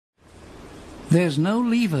There's no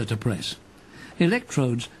lever to press.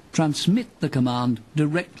 Electrodes transmit the command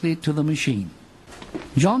directly to the machine.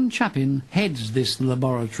 John Chapin heads this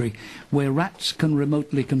laboratory where rats can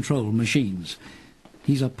remotely control machines.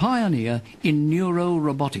 He's a pioneer in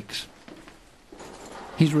neurorobotics.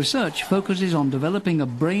 His research focuses on developing a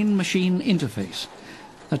brain-machine interface,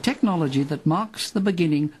 a technology that marks the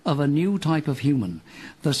beginning of a new type of human,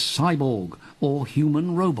 the cyborg, or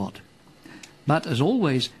human robot. But as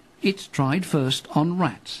always, it's tried first on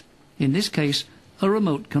rats, in this case a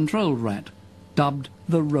remote-controlled rat, dubbed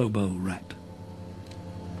the Robo rat.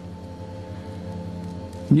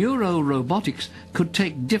 Neurorobotics could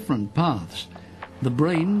take different paths, the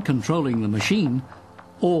brain controlling the machine,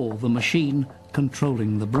 or the machine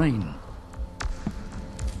controlling the brain.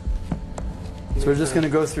 So we're just going to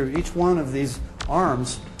go through each one of these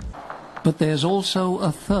arms. But there's also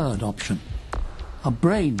a third option. A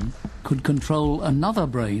brain could control another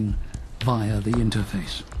brain via the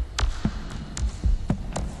interface.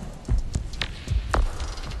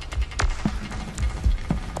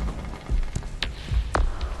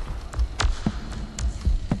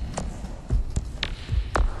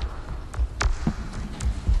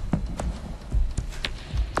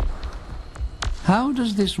 How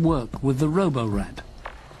does this work with the Robo-Rat?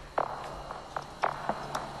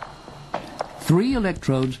 3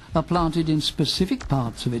 electrodes are planted in specific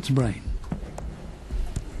parts of its brain.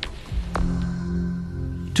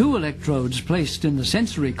 2 electrodes placed in the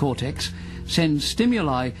sensory cortex send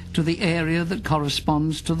stimuli to the area that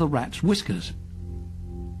corresponds to the rat's whiskers.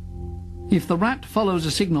 If the rat follows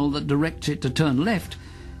a signal that directs it to turn left,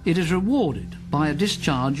 it is rewarded by a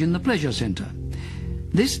discharge in the pleasure center.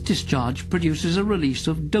 This discharge produces a release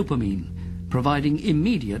of dopamine, providing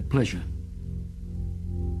immediate pleasure.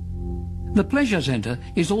 The pleasure center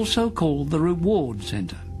is also called the reward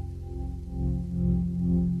center.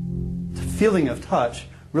 The feeling of touch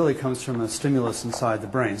really comes from a stimulus inside the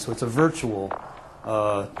brain, so it's a virtual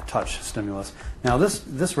touch stimulus. Now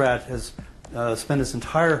this rat has spent its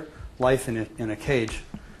entire life in a cage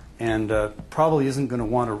and probably isn't going to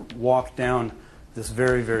want to walk down this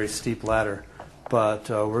very, very steep ladder. But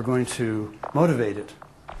we're going to motivate it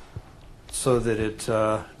so that it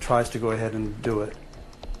tries to go ahead and do it.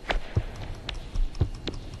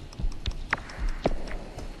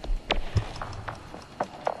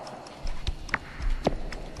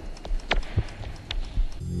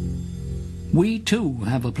 We too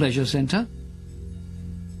have a pleasure center,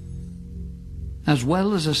 as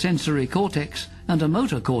well as a sensory cortex and a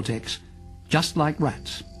motor cortex, just like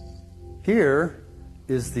rats. Here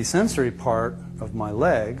is the sensory part of my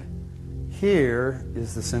leg. Here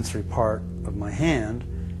is the sensory part of my hand.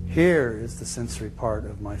 Here is the sensory part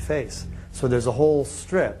of my face. So there's a whole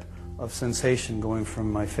strip of sensation going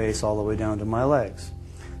from my face all the way down to my legs.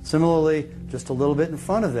 Similarly, just a little bit in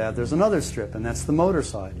front of that, there's another strip, and that's the motor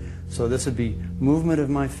side. So this would be movement of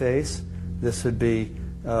my face, this would be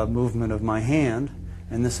movement of my hand,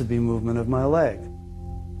 and this would be movement of my leg.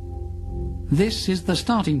 This is the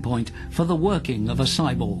starting point for the working of a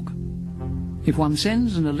cyborg. If one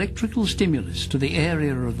sends an electrical stimulus to the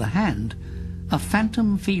area of the hand, a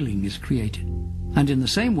phantom feeling is created. And in the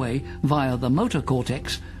same way, via the motor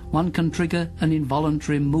cortex, one can trigger an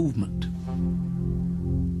involuntary movement.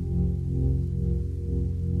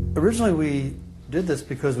 Originally we did this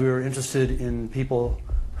because we were interested in people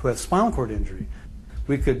who have spinal cord injury.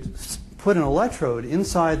 We could put an electrode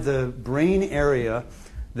inside the brain area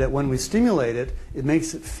that when we stimulate it, it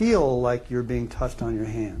makes it feel like you're being touched on your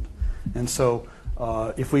hand. And so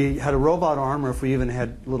if we had a robot arm, or if we even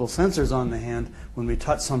had little sensors on the hand, when we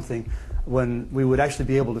touch something, when we would actually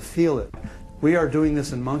be able to feel it. We are doing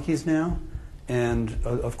this in monkeys now, and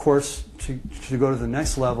of course to go to the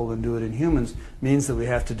next level and do it in humans means that we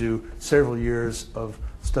have to do several years of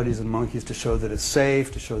studies in monkeys to show that it's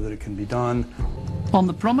safe, to show that it can be done. On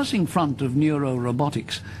the promising front of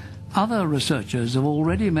neurorobotics, other researchers have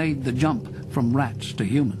already made the jump from rats to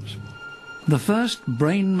humans. The first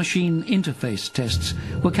brain-machine interface tests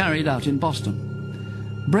were carried out in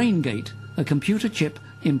Boston. BrainGate, a computer chip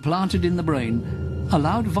implanted in the brain,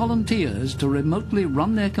 allowed volunteers to remotely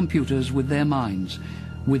run their computers with their minds,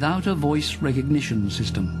 without a voice recognition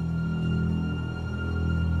system.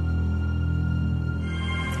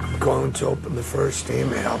 I'm going to open the first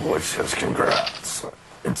email, which says congrats.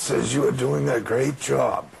 It says you are doing a great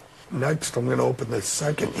job. Next, I'm going to open the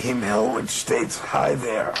second email, which states, hi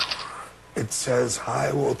there. It says,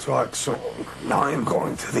 hi, we'll talk soon. Now I'm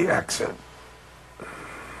going to the exit.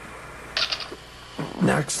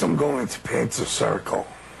 Next, I'm going to paint a circle.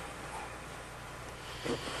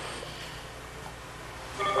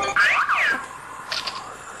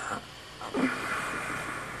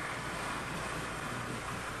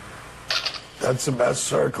 That's the best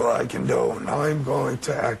circle I can do. Now I'm going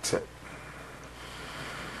to exit.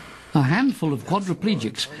 A handful of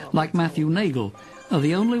quadriplegics, like Matthew Nagel, are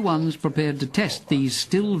the only ones prepared to test these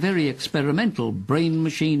still very experimental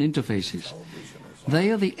brain-machine interfaces. They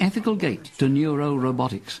are the ethical gate to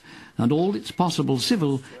neurorobotics and all its possible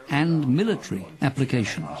civil and military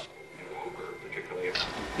applications.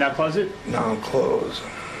 Now close it. Now close.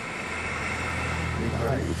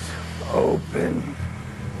 Right. Open.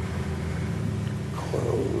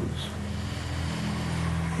 Close.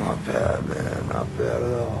 Not bad, man. Not bad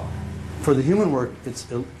at all. For the human work, it's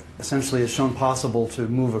essentially is shown possible to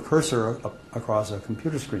move a cursor across a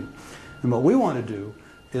computer screen. And what we want to do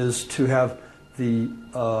is to have the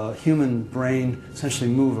human brain essentially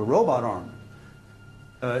move a robot arm.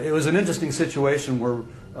 It was an interesting situation where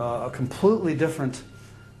a completely different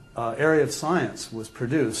area of science was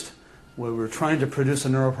produced, where we were trying to produce a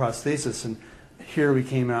neuroprosthesis, and here we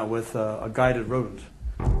came out with a guided rodent.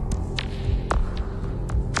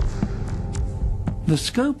 The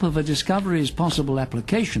scope of a discovery's possible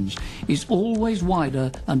applications is always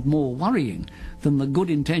wider and more worrying than the good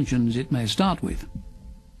intentions it may start with.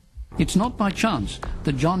 It's not by chance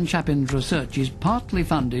that John Chapin's research is partly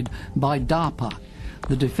funded by DARPA,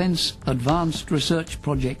 the Defense Advanced Research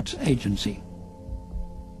Projects Agency.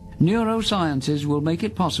 Neurosciences will make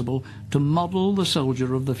it possible to model the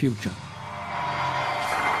soldier of the future.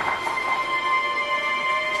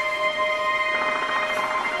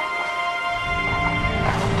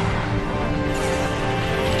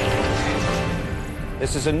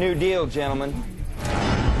 This is a new deal, gentlemen.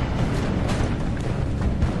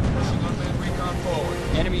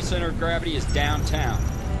 Enemy center of gravity is downtown.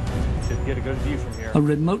 Should get a good view from here. A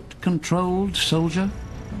remote-controlled soldier?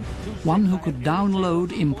 One who could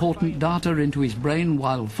download important data into his brain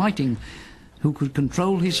while fighting, who could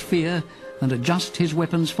control his fear and adjust his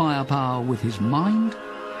weapon's firepower with his mind?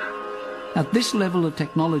 At this level of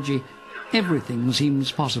technology, everything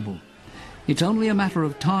seems possible. It's only a matter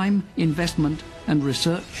of time, investment, and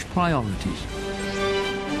research priorities.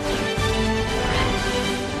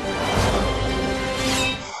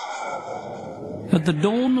 At the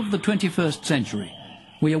dawn of the 21st century,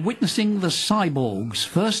 we are witnessing the cyborgs'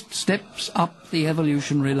 first steps up the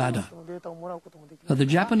evolutionary ladder. At the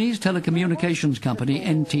Japanese telecommunications company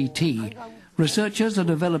NTT, researchers are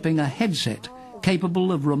developing a headset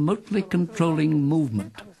capable of remotely controlling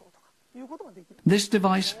movement. This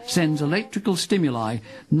device sends electrical stimuli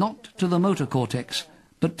not to the motor cortex,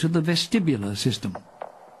 but to the vestibular system.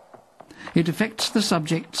 It affects the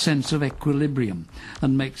subject's sense of equilibrium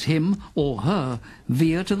and makes him or her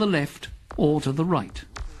veer to the left or to the right.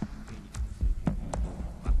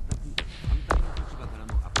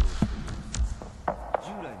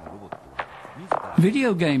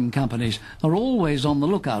 Video game companies are always on the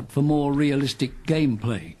lookout for more realistic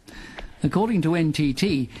gameplay. According to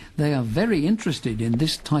NTT, they are very interested in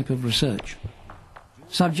this type of research.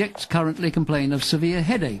 Subjects currently complain of severe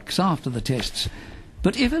headaches after the tests,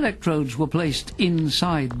 but if electrodes were placed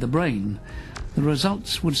inside the brain, the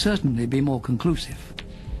results would certainly be more conclusive.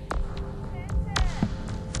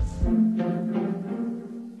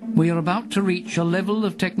 We are about to reach a level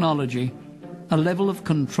of technology, a level of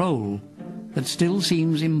control, that still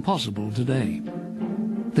seems impossible today.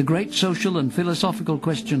 The great social and philosophical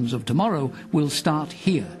questions of tomorrow will start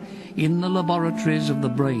here, in the laboratories of the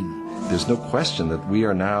brain. There's no question that we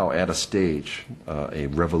are now at a stage, a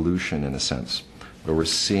revolution in a sense, where we're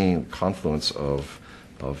seeing confluence of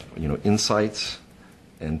insights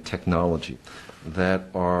and technology that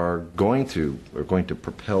are going to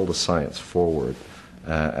propel the science forward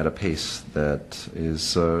at a pace that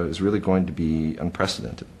is really going to be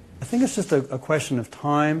unprecedented. I think it's just a question of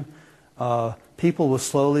time. People will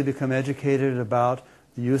slowly become educated about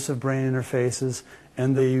the use of brain interfaces,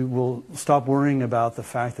 and they will stop worrying about the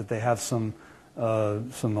fact that they have some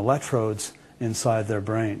electrodes inside their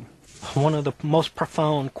brain. One of the most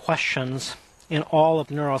profound questions in all of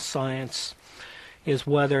neuroscience is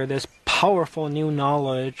whether this powerful new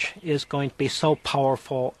knowledge is going to be so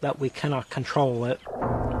powerful that we cannot control it.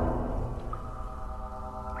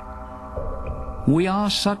 We are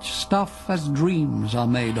such stuff as dreams are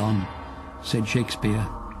made on, said Shakespeare.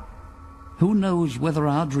 Who knows whether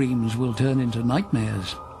our dreams will turn into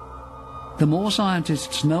nightmares? The more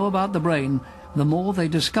scientists know about the brain, the more they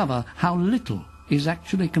discover how little is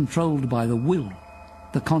actually controlled by the will,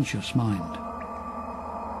 the conscious mind.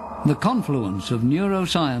 The confluence of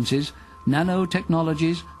neurosciences,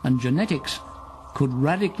 nanotechnologies, and genetics could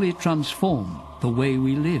radically transform the way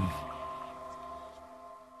we live.